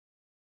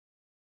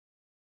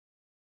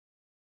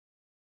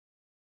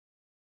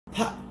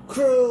Pop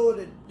crew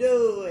to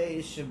do it.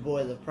 It's your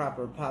boy the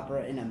Proper Popper,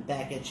 and I'm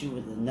back at you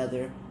with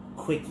another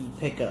quickie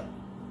pickup.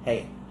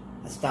 Hey,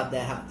 I stopped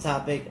at Hot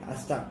Topic, I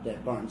stopped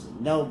at Barnes &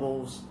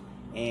 Nobles,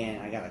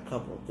 and I got a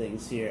couple of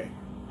things here.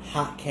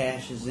 Hot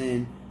Cash is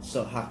in,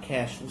 so Hot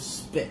Cash will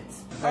spit.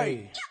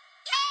 Hey.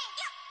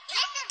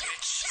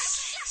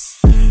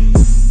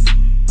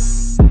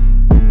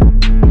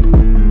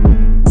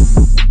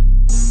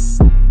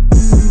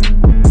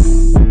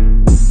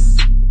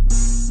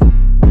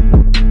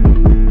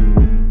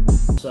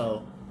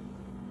 So,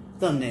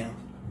 thumbnail.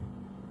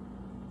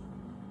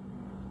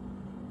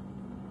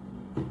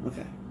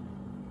 Okay.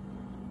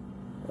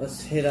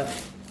 Let's hit up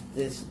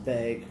this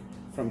bag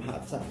from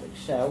Hot Topic,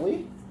 shall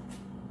we?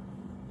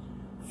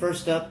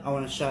 First up, I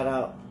want to shout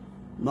out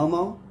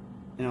Momo,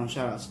 and I want to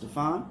shout out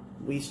Stefan.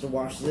 We used to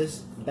watch this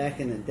back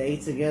in the day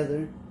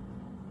together.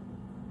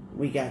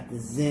 We got the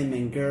Zim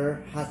and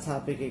Gur Hot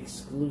Topic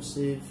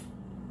exclusive.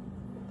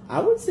 I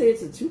would say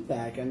it's a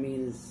 2-pack. I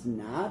mean, it's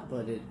not,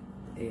 but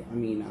I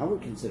mean, I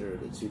would consider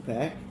it a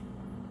 2-pack.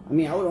 I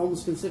mean, I would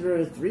almost consider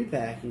it a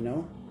 3-pack, you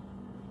know?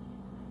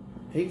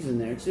 Pig's in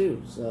there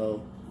too,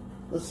 so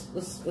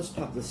let's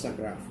pop this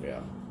sucker out for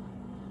y'all.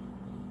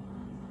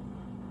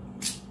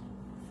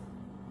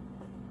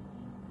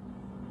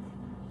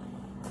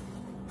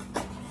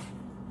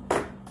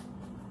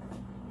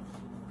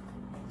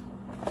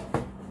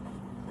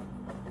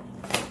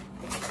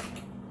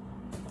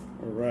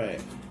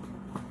 Alright.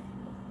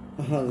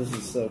 Oh, this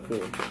is so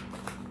cool.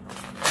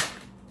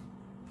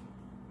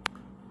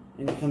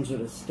 And it comes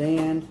with a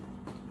stand.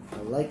 I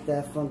like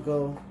that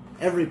Funko.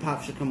 Every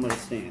pop should come with a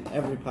stand.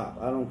 Every pop.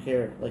 I don't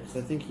care. Like, 'cause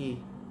I think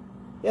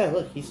yeah,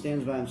 look, he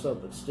stands by himself,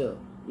 but still.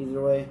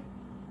 Either way,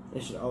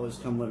 they should always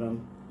come with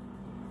them.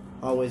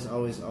 Always,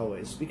 always,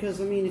 always. Because,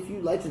 I mean, if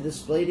you like to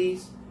display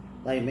these,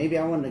 like, maybe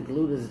I want to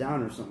glue this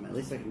down or something. At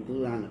least I can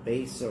glue down the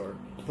base or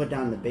put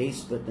down the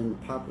base, but then the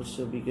pop will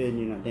still be good and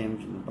you're not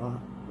damaging the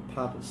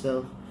pop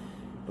itself.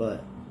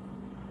 But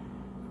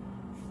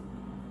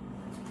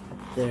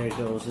there it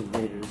goes,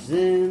 Invader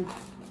Zim.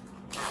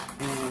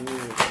 And we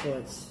will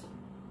put...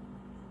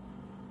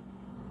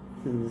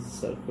 And this is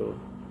so cool.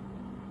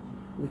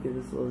 Look at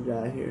this little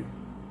guy here.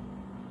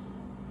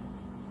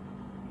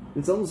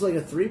 It's almost like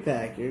a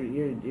 3-pack.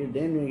 You're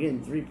damn near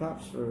getting 3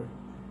 pops for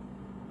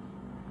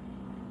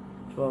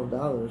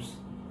 $12.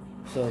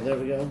 So there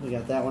we go. We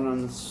got that one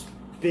on the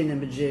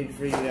spin-a-majig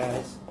for you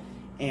guys.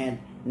 And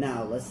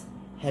now let's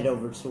head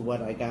over to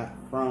what I got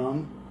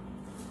from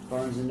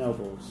Barnes &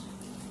 Nobles.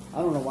 I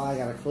don't know why I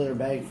got a clear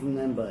bag from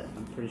them, but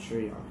I'm pretty sure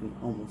y'all can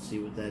almost see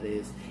what that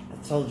is. I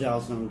told y'all I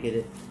was going to get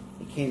it.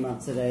 It came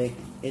out today.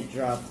 It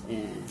dropped,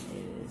 and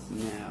it is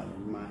now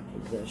in my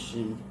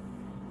possession.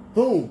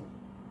 Boom!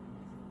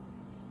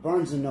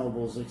 Barnes &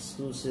 Noble's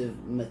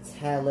exclusive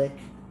metallic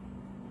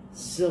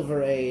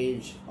Silver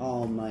Age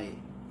All Might.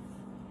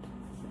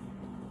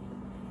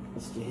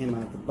 Let's get him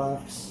out the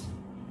box.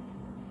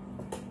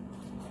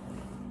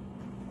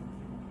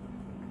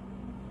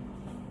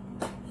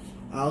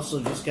 I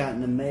also just got in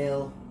the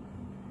mail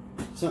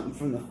something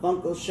from the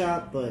Funkos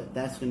shop, but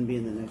that's going to be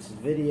in the next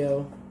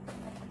video.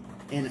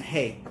 And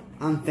hey,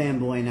 I'm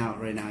fanboying out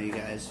right now, you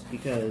guys,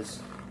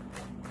 because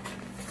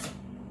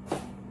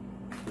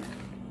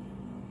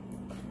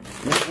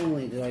not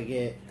only did I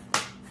get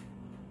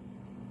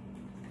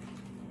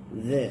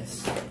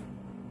this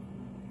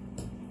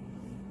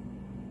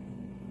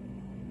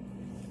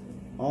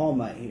All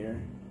Might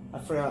here, I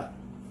forgot,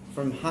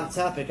 from Hot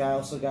Topic I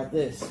also got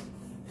this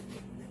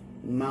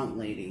Mount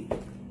Lady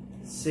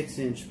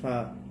 6-inch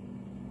pop.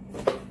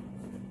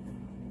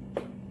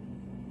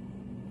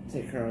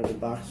 Take her out of the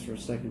box for a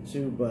second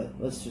too, but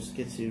let's just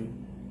let's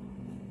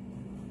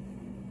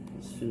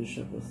finish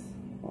up with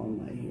All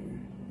Might here.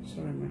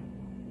 Sorry, my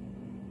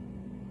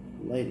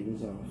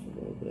lighting's off a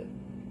little bit.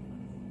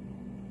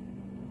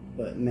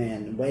 But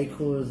man, way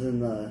cooler than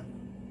the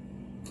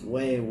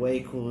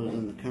way cooler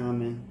than the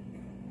common.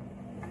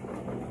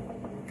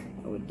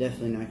 I would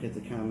definitely not get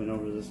the common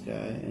over this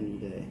guy any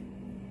day.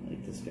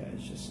 Like, this guy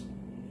is just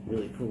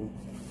really cool.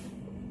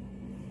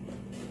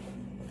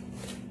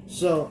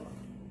 So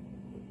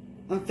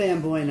I'm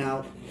fanboying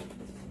out.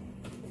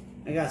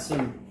 I got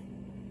some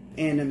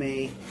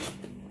anime,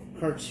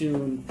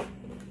 cartoon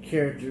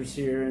characters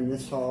here in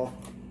this haul.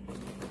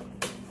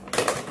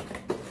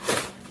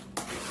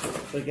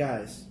 But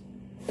guys,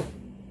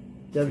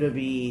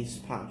 WWE's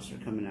pops are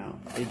coming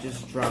out. They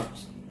just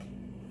dropped.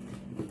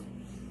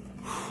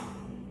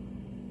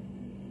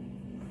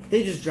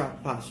 They just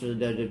dropped pops for the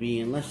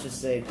WWE, and let's just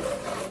say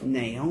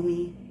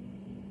Naomi,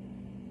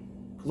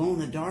 glow in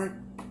the dark,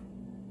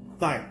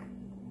 fire.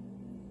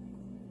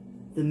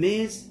 The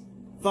Miz,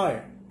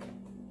 fire.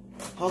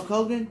 Hulk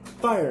Hogan,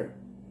 fire.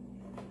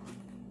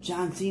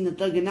 John Cena,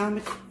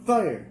 Thuganomics,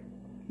 fire.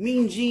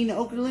 Mean Gene,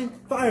 Okerlund,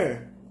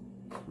 fire.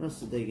 What else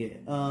did they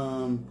get?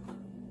 The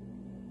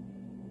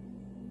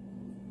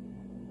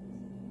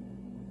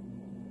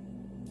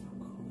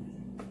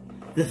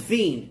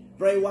Fiend,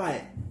 Bray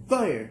Wyatt,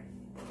 fire.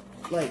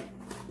 Like,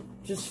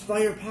 just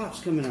fire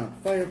pops coming out.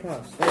 Fire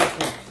pops, fire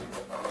pops.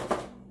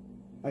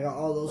 I got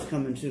all those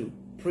coming too.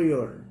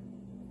 Pre-order.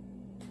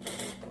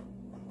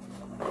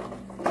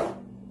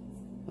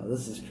 Oh,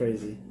 this is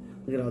crazy.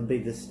 Look at how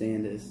big this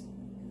stand is.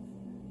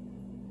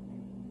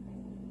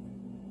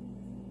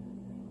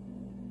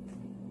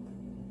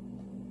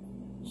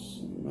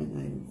 She might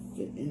not even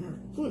fit in her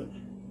foot.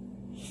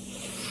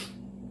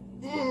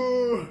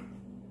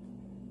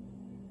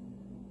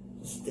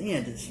 The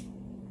stand is...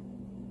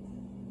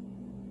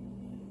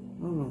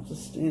 I don't know if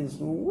this stand is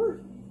gonna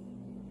work.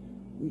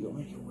 We gonna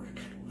make it work.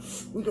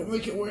 We gonna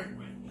make it work.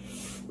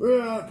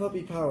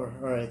 Puppy power.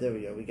 Alright, there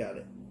we go. We got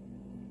it.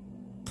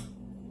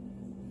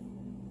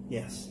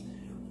 Yes.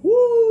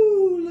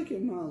 Woo! Look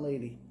at my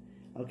lady.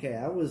 Okay,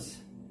 I was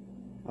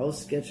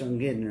sketch on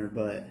getting her,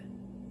 but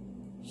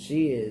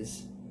she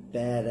is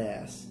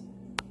badass.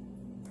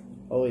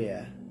 Oh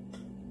yeah.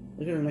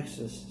 Look at her next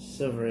to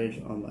Silver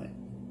Age on light.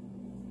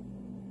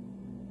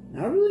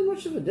 Not really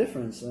much of a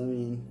difference. I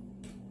mean,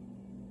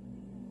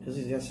 because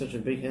he's got such a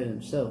big head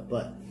himself.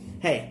 But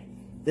hey,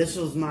 this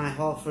was my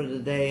haul for the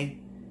day.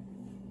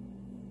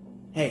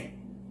 Hey,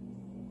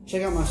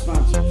 check out my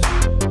sponsors.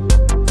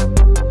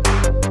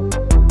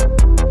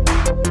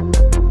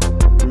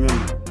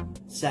 Remember,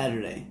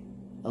 Saturday,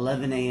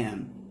 11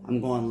 a.m.,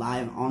 I'm going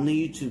live on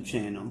the YouTube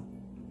channel.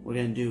 We're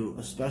going to do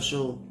a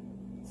special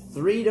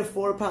 3 to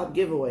 4 pop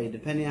giveaway,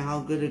 depending on how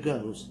good it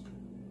goes.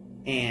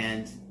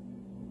 And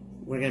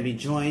we're going to be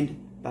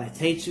joined by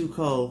Tay2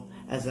 Cole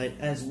as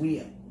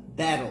we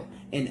battle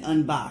and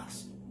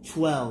unbox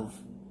 12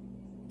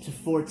 to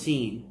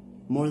 14,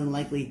 more than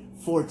likely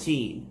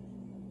 14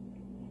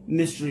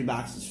 mystery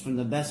boxes from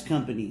the best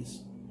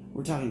companies.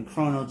 We're talking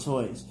Chrono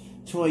Toys,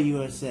 Toy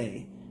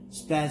USA,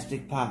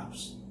 Spastic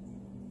Pops,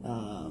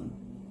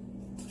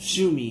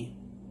 Shumi.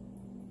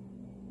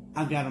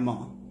 I've got them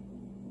all.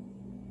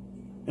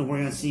 And we're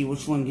going to see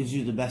which one gives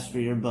you the best for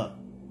your buck.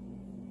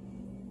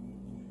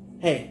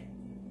 Hey,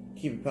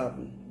 keep it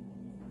popping.